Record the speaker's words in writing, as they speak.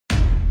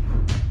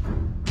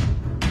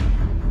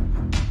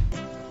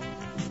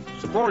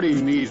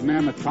Supporting these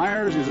mammoth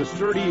tires is a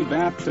sturdy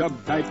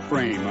bathtub-type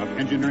frame of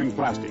engineering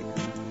plastic.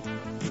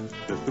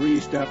 The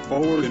 3-step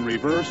forward and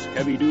reverse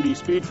heavy-duty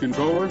speed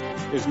controller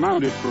is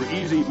mounted for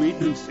easy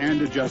maintenance and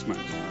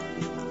adjustments.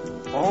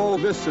 All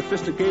this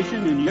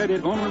sophistication, and yet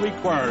it only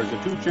requires a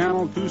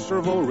 2-channel,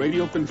 2-servo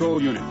radio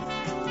control unit.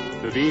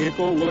 The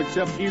vehicle will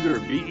accept either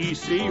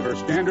BEC or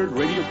standard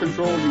radio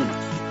control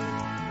units.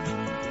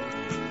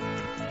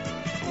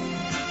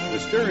 The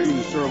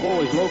steering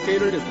servo is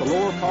located at the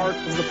lower part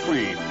of the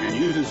frame and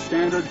uses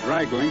standard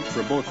drag links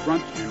for both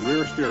front and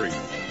rear steering.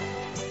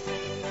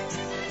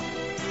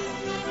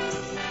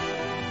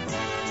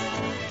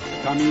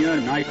 Tamiya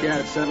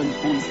NiCad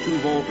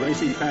 7.2-volt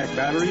racing pack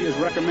battery is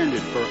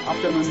recommended for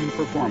optimum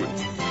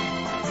performance.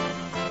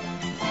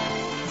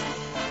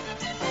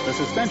 The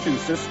suspension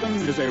system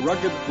is a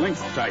rugged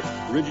link-type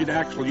rigid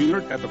axle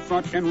unit at the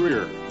front and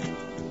rear,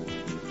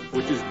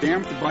 which is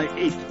damped by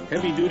 8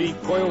 heavy-duty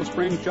coil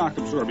spring shock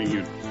absorbing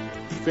units,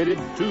 fitted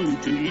 2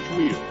 to each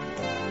wheel.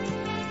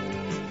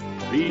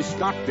 These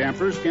stock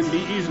dampers can be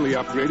easily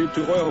upgraded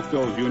to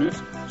oil-filled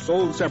units,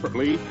 sold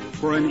separately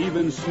for an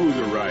even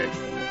smoother ride.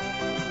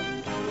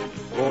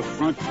 Both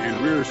front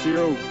and rear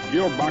serial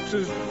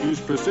gearboxes use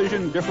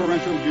precision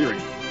differential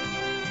gearing.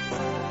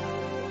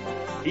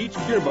 Each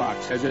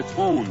gearbox has its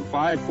own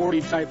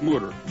 540 type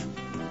motor.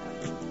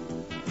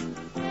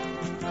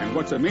 And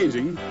what's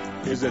amazing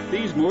is that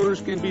these motors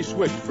can be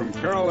switched from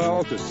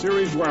parallel to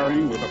series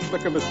wiring with a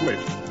flick of a switch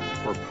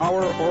for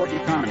power or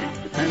economy,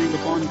 depending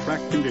upon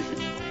track conditions.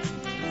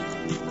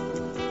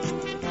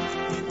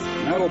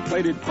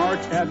 Metal-plated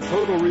parts add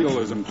total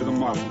realism to the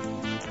model.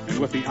 And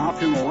with the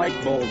optional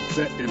light bulb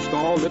set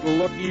installed, it will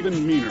look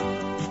even meaner.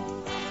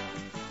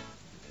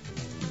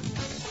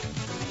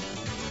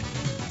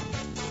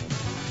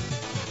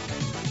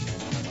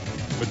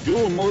 With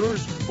dual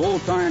motors,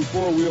 full-time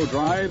 4-wheel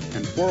drive,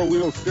 and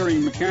 4-wheel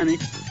steering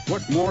mechanics,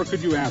 what more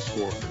could you ask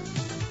for?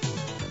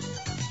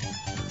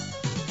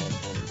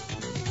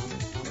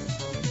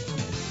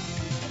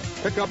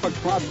 Pick up a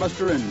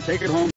ClodBuster and take it home.